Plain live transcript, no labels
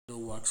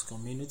Wax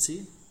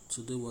community.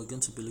 Today we're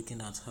going to be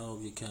looking at how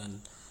we can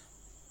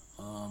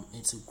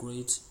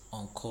integrate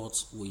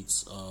Uncut with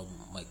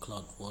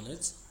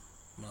Mycloudwallet.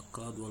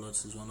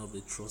 Mycloudwallet is one of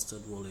the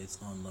trusted wallets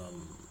on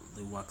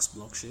the Wax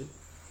blockchain.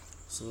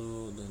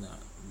 So then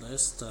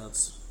let's start.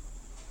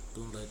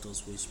 Don't let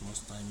us waste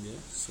much time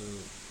here. So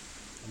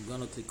I'm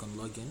gonna click on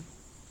login.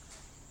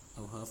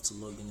 I'll have to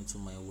log in into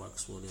my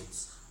Wax wallet.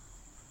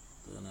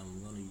 Then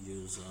I'm gonna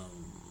use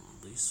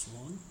this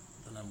one.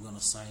 Then I'm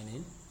gonna sign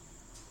in.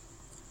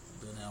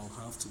 Then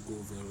I'll have to go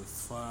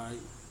verify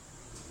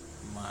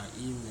my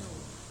email.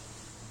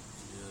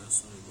 Yeah,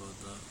 sorry about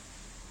that.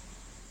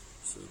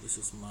 So this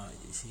is my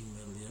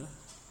email here.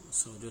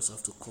 So I just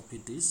have to copy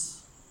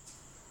this,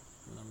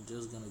 and I'm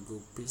just gonna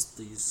go paste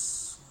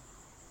this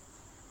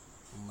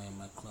on my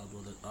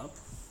Mycloudwallet app.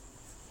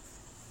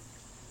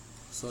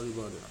 Sorry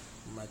about that,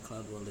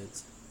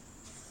 Mycloudwallet.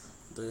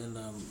 Then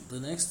the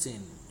next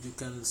thing, you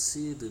can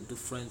see the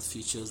different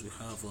features we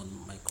have on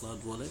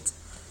Mycloudwallet.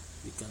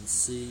 You can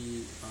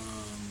see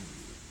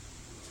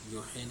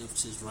your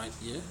NFTs right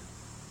here.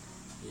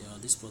 Yeah,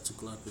 this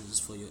particular page is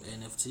for your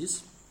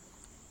NFTs.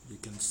 You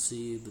can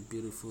see the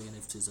beautiful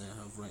NFTs I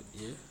have right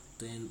here.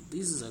 Then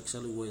this is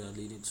actually where you're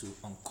leading to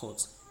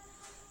Uncut.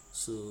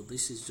 So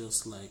this is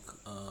just like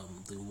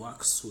the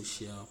Wax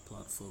social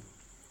platform,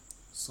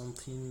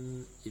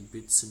 something a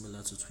bit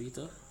similar to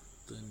Twitter.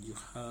 Then you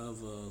have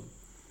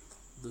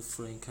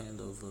different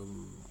kind of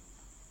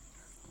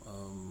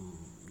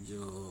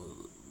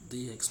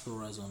the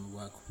explorers on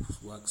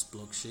Wax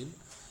blockchain.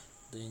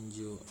 Then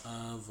you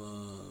have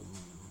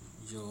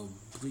your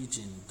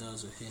bridging.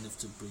 That's your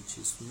NFT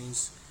bridges.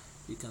 Means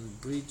you can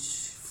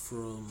bridge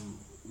from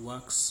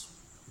Wax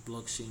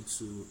blockchain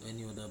to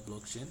any other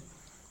blockchain.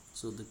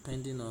 So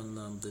depending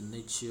on the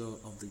nature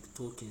of the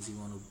tokens you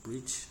want to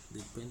bridge,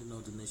 depending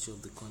on the nature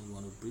of the coin you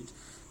want to bridge,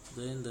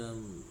 then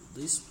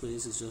this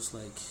place is just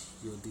like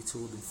your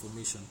detailed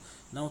information.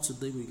 Now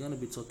today we're going to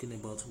be talking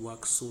about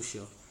Wax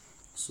social.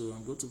 So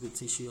I'm going to be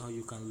teaching you how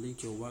you can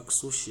link your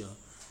Wax social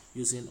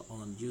using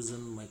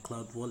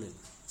Mycloudwallet.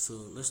 So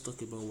let's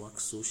talk about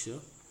Wax social.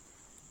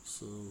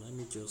 So let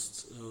me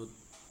just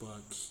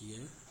back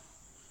here.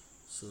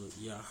 So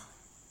yeah,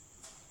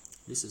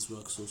 this is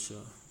Wax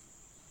social.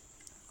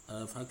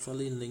 I've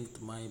actually linked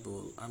my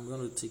ball. I'm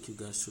going to take you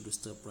guys through the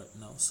step right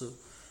now. So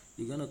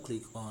you're going to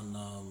click on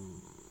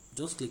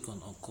just click on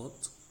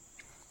Uncut.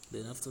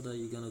 Then after that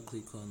you're going to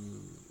click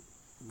on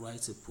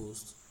write a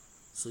post.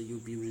 So you'll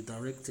be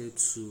redirected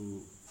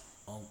to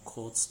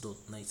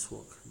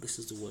uncut.network. This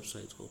is the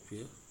website up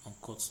here,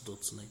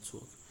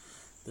 uncut.network.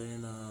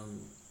 Then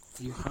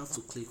you have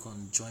to click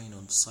on join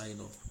on sign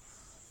up.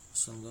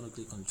 So I'm going to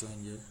click on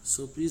join here.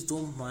 So please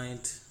don't mind.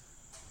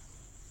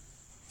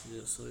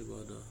 Yeah, sorry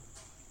about that.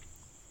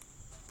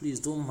 Please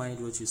don't mind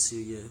what you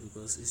see here,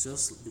 because it's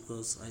just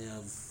because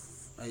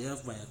I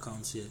have my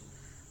account here.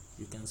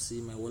 You can see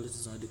my wallet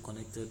is already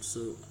connected.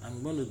 So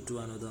I'm going to do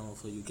another one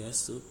for you guys.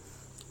 So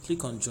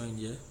click on join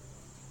here.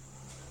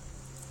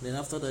 Then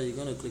after that you're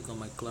going to click on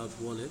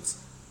Mycloudwallet,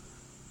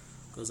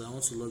 because I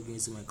want to log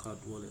into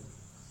Mycloudwallet.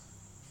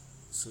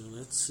 So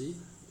let's see.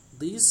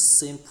 This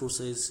same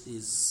process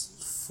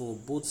is for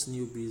both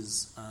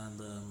newbies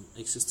and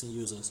existing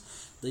users.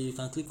 Then you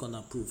can click on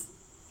approve.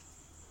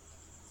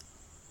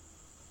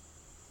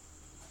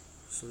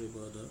 Sorry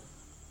about that.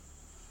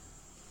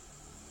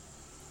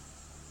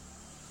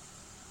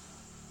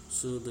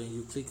 So then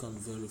you click on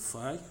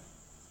verify.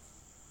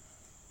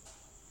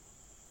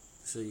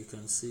 So you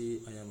can see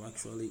I am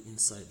actually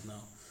inside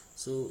now.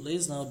 So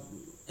let's now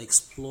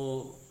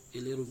explore a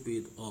little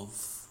bit of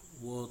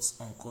what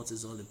Uncut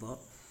is all about.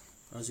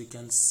 As you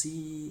can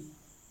see,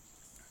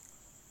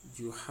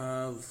 you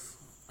have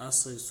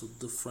access to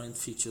different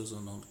features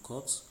on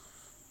Uncut.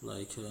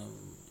 Like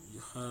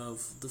you have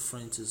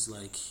different is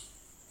like,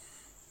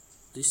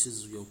 this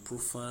is your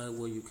profile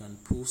where you can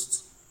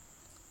post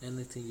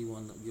anything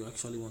you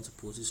actually want to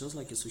post. It's just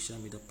like a social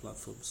media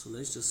platform. So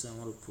let's just say I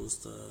want to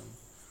post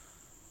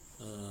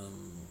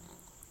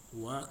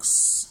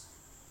Wax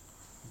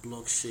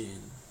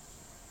blockchain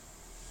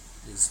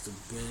is the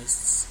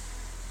best,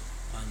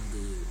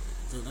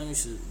 and let me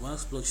show you,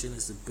 Wax blockchain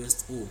is the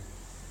best home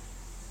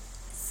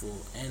for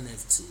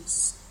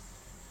NFTs.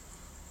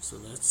 So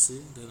let's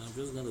see. Then I'm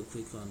just going to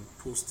click on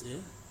post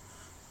here.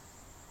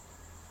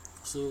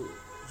 So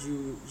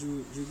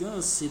you're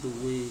gonna see the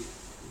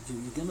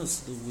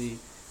way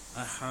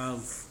I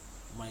have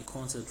my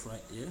content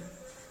right here.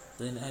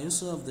 Then I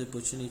also have the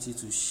opportunity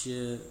to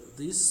share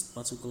this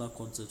particular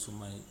content to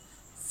my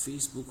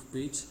Facebook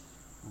page,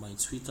 my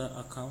Twitter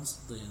account,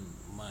 then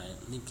my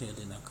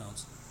LinkedIn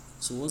account.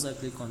 So once I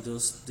click on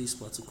just this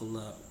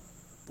particular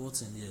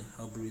button here,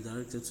 I'll be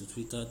redirected to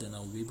Twitter. Then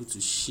I'll be able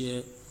to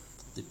share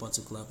the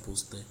particular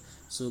post there.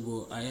 So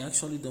but I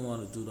actually don't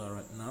want to do that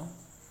right now.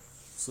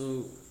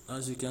 So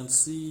as you can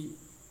see,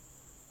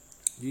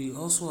 you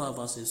also have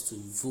access to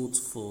vote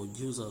for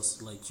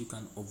users. Like you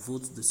can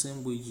upvote the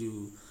same way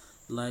you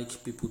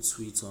like people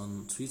tweet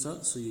on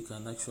Twitter. So you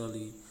can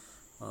actually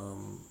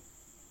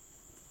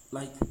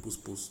like people's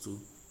posts too.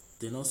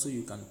 Then also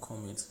you can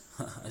comment.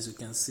 As you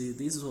can see,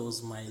 this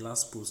was my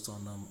last post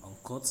on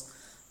Uncut.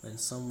 Then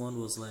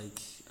someone was like,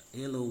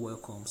 hello,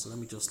 welcome. So let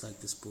me just like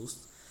this post.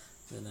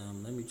 Then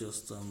let me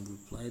just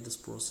reply this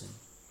person.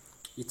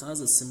 It has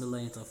a similar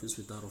interface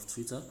with that of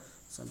Twitter.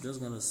 So I'm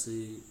just gonna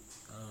say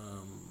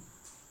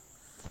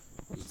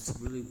it's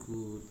really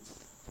good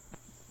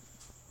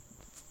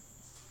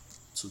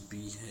to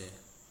be here.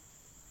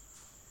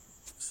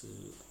 So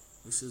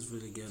this is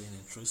really getting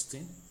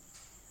interesting.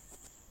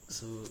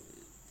 So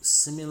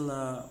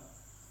similar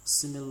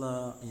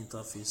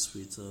interface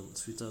with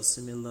Twitter,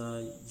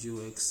 similar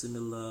UX,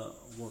 similar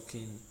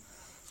working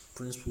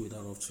principle with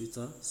that of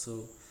Twitter.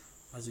 So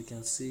as you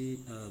can see,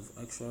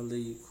 I've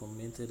actually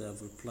commented,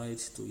 I've replied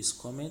to his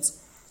comments.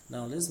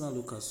 Now let's now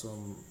look at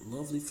some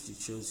lovely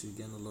features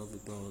you're gonna love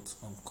about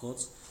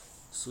Uncut.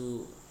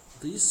 So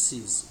this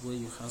is where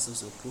you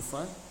access your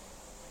profile.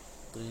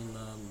 Then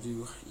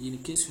in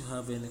case you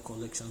have any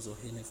collections of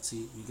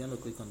NFT, you're gonna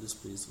click on this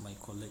place, my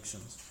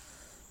collections.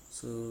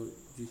 So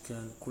you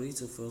can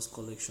create your first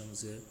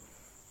collections here.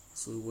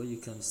 So where you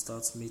can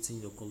start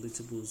meeting your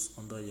collectibles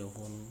under your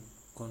own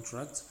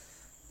contract.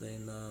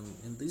 Then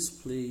in this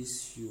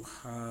place you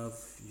have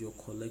your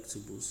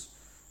collectibles.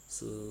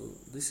 So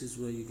this is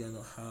where you're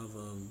gonna have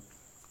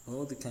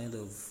all the kind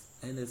of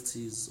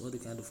NFTs, all the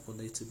kind of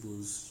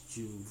collectibles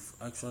you've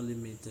actually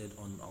minted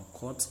on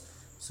Uncut.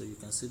 So you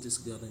can see this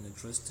getting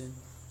interesting.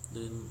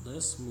 Then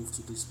let's move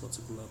to this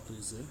particular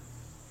place here.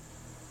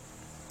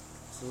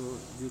 So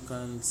you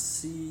can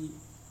see,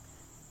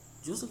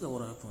 just look at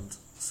what happened.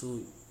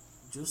 So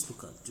just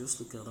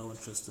look at how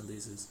interesting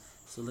this is.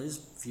 So let's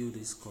view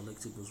these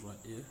collectibles right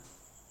here.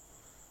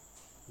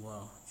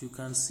 Wow, you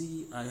can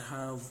see I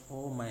have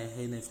all my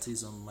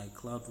NFTs on my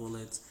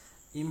Mycloudwallet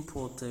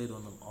imported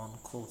on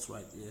Uncut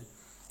right here.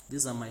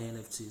 These are my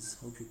NFTs.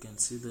 Hope you can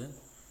see them.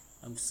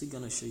 I'm still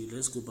gonna show you.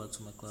 Let's go back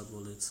to my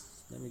Mycloudwallet.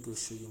 Let me go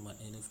show you my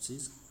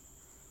NFTs.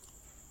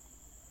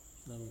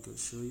 Let me go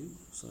show you.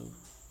 So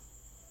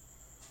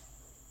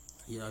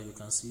yeah, you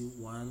can see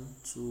 1,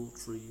 2,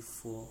 3,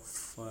 4,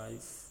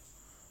 5,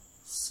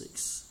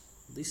 6.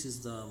 This is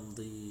the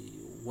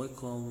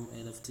welcome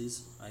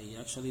NFTs. I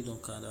actually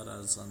don't count that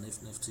as an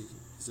NFT.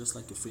 It's just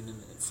like a free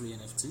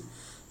NFT.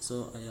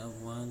 So I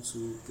have 1,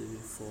 2, 3,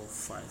 4,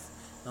 5.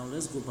 Now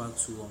let's go back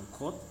to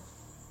Uncut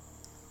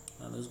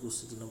and let's go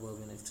see the number of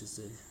NFTs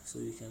there. So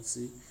you can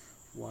see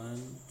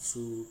 1,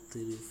 2,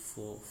 3,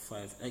 4,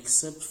 5,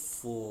 except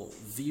for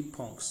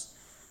V-Punks.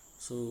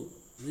 So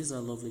these are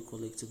lovely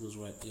collectibles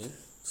right here.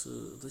 So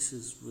this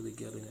is really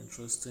getting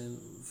interesting.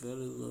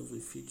 Very lovely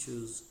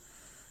features,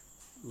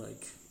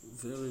 like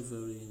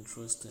very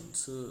interesting.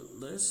 So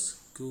let's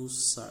go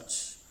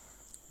search.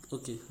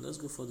 Okay, let's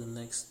go for the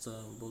next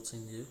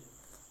button here.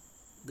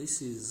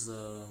 This is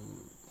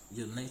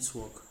your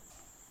network.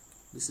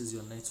 This is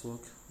your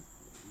network.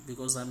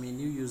 Because I'm a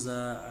new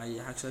user, I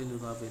actually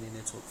don't have any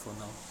network for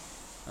now.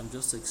 I'm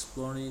just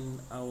exploring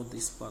how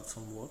this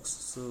platform works.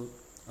 So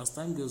as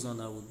time goes on,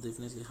 I will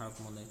definitely have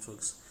more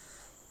networks.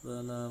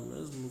 Then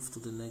let's move to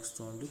the next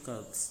one. Look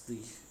at the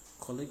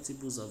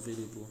collectibles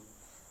available.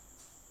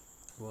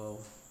 Wow,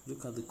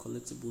 look at the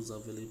collectibles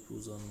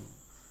available on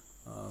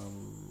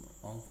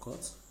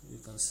Uncut. You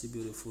can see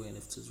beautiful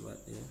NFTs right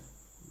here.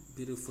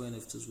 Beautiful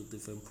NFTs with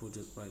different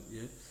projects right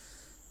here.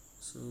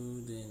 So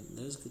then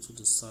let's go to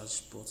the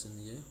search button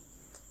here.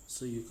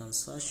 So you can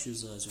search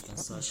users, you can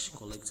search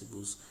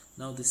collectibles.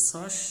 Now the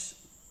search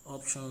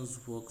options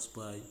works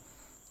by,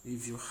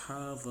 if you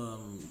have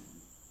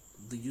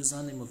the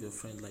username of your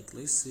friend, like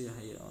let's say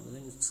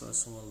let me search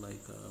someone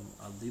like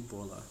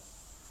Adibola.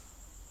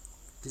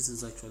 This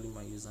is actually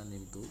my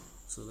username though.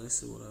 So let's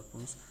see what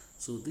happens.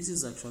 So this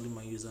is actually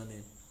my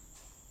username.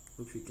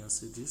 Hope you can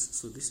see this.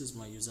 So this is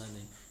my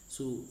username.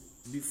 So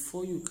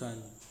before you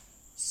can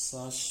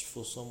search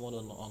for someone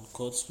on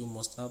Uncut, you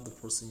must have the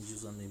person's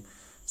username.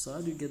 So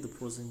how do you get the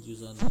person's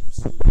username?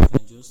 So you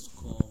can just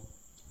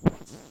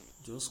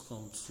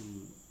come to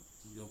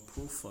your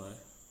profile.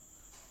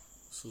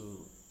 So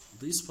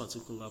this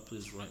particular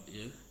place right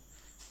here.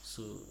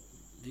 So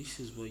this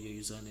is where your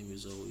username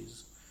is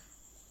always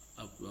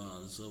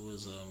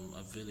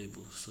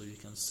available. So you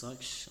can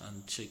search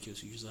and check your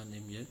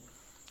username here.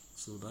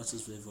 So that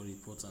is very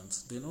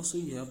important. Then also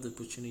you have the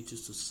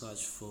opportunities to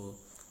search for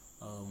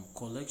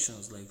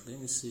collections. Like let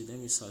me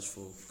search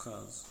for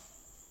cars.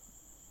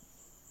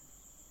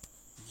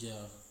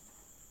 Yeah,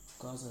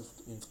 cars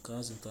in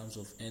terms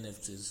of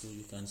NFTs. So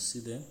you can see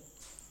them.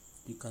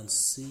 You can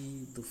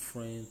see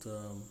different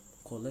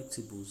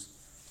collectibles,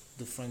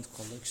 different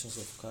collections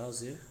of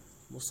cars here.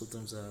 Most of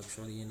them are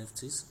actually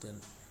NFTs.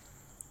 Then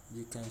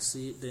you can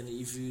see, then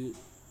if you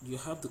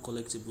have the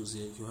collectibles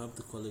here, you have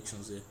the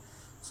collections here.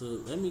 So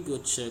let me go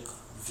check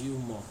view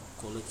more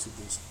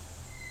collectibles.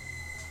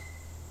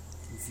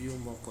 View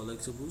more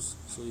collectibles.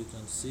 So you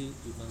can see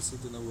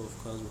the number of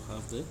cars we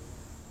have there.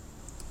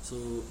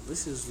 So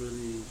this is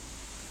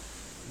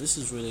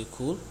really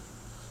cool.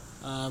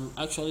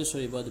 Actually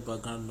sorry about the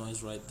background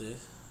noise right there.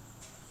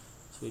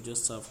 So we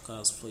just have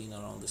cars flying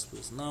around this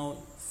place. Now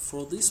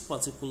for this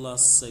particular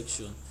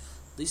section,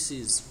 this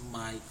is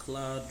my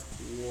cloud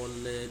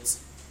wallet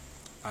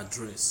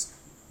address.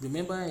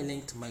 Remember, I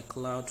linked my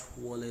cloud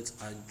wallet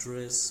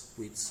address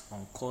with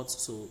Uncut,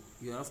 so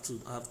you have to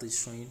have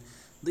this showing.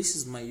 This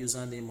is my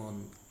username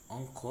on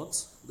Uncut.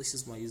 This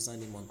is my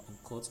username on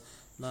Uncut.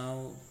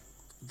 Now,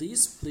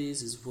 this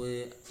place is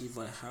where if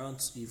I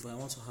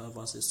want to have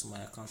access to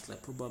my account,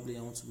 like probably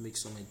I want to make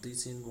some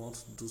editing, want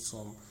to do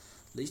some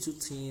little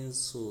things.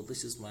 So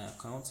this is my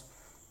account.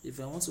 If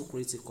I want to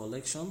create a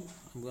collection,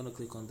 I'm going to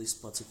click on this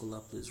particular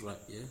place right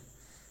here.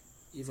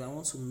 If I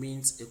want to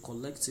mint a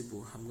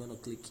collectible, I'm going to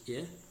click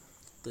here.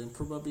 Then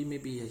probably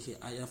maybe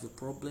I have a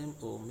problem,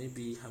 or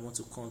maybe I want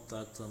to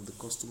contact the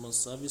customer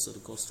service or the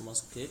customer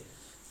care.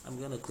 I'm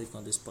going to click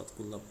on this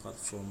particular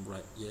platform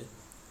right here.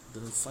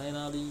 Then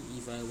finally,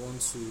 if I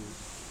want to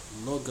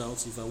log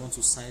out, if I want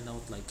to sign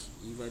out, like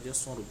if I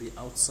just want to be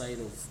outside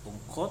of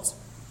Uncut,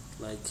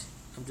 like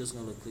I'm just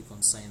going to click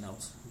on sign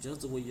out,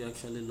 just the way you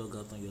actually log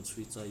out on your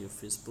Twitter, your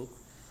Facebook,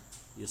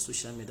 your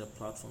social media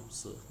platforms.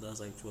 So that's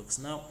how it works.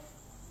 Now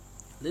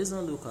let's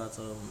now look at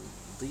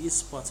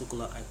these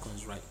particular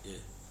icons right here.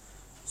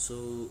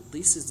 So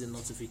this is the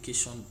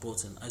notification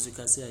button. As you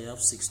can see, I have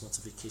 6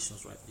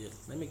 notifications right here.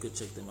 Let me go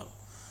check them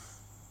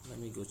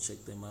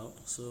out.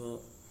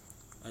 So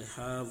I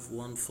have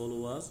one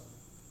follower,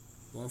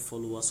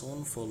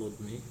 someone followed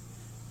me.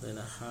 Then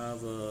I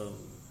have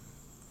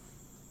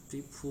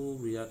people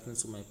reacting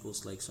to my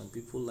post, like some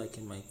people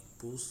liking my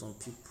post, some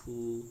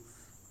people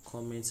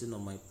commenting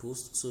on my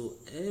post. So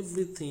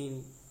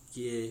everything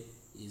here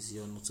is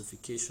your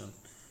notification.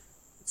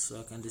 So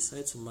I can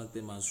decide to mark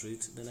them as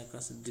read. Then I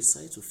can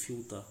decide to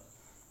filter.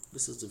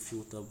 This is the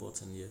filter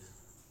button here.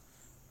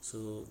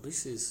 So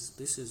this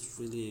is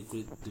really a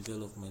great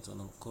development on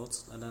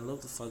Uncut, and I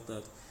love the fact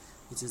that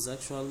it is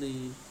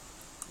actually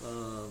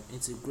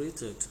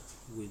integrated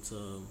with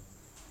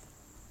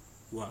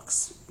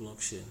Wax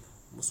blockchain,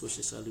 most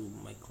especially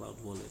with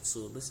Mycloudwallet.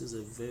 So this is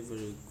a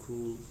very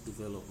cool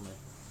development,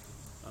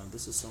 and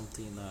this is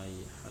something I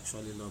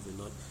actually love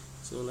a lot.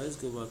 So let's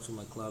go back to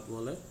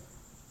Mycloudwallet.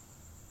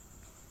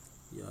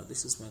 Yeah,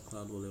 this is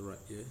Mycloudwallet right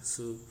here.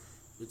 So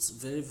it's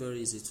very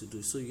easy to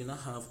do. So you now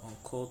have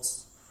Uncut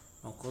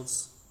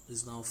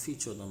is now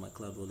featured on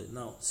Mycloudwallet.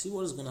 Now see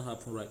what is going to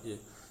happen right here.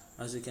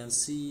 As you can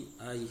see,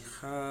 I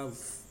have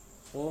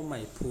all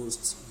my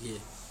posts here.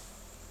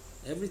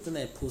 Everything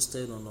I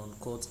posted on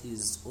Uncut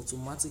is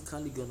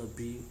automatically gonna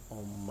be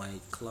on my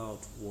cloud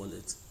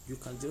wallet. You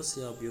can just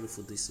see how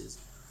beautiful this is.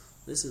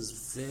 This is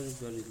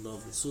very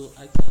lovely. So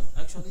I can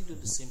actually do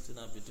the same thing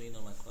I've been doing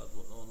on my cloud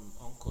on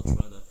Uncut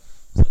rather.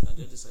 So I can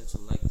just decide to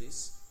like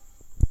this.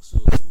 So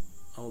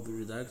I will be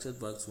redirected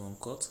back to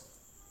Uncut.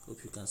 Hope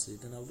you can see.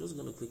 Then I'm just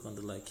gonna click on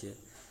the like here.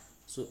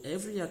 So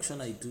every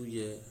action I do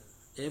here,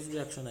 every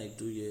action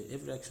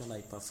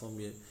I perform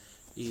here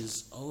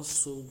is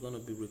also gonna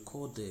be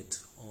recorded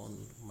on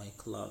my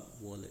cloud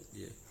wallet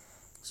here.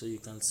 So you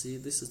can see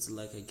this is the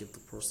like I give the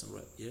person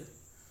right here.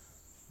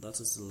 That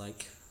is the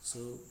like.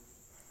 So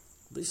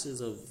this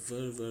is a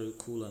very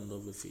cool and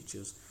lovely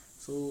features.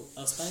 So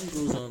as time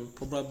goes on,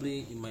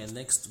 probably in my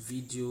next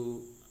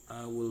video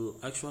I will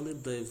actually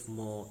dive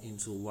more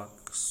into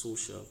Wax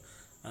Social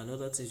and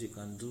other things you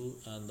can do,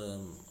 and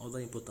other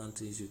important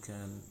things you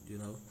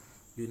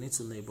need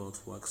to know about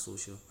Wax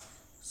Social.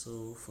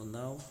 So for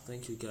now,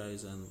 thank you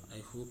guys, and I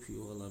hope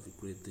you all have a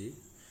great day.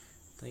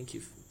 Thank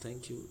you.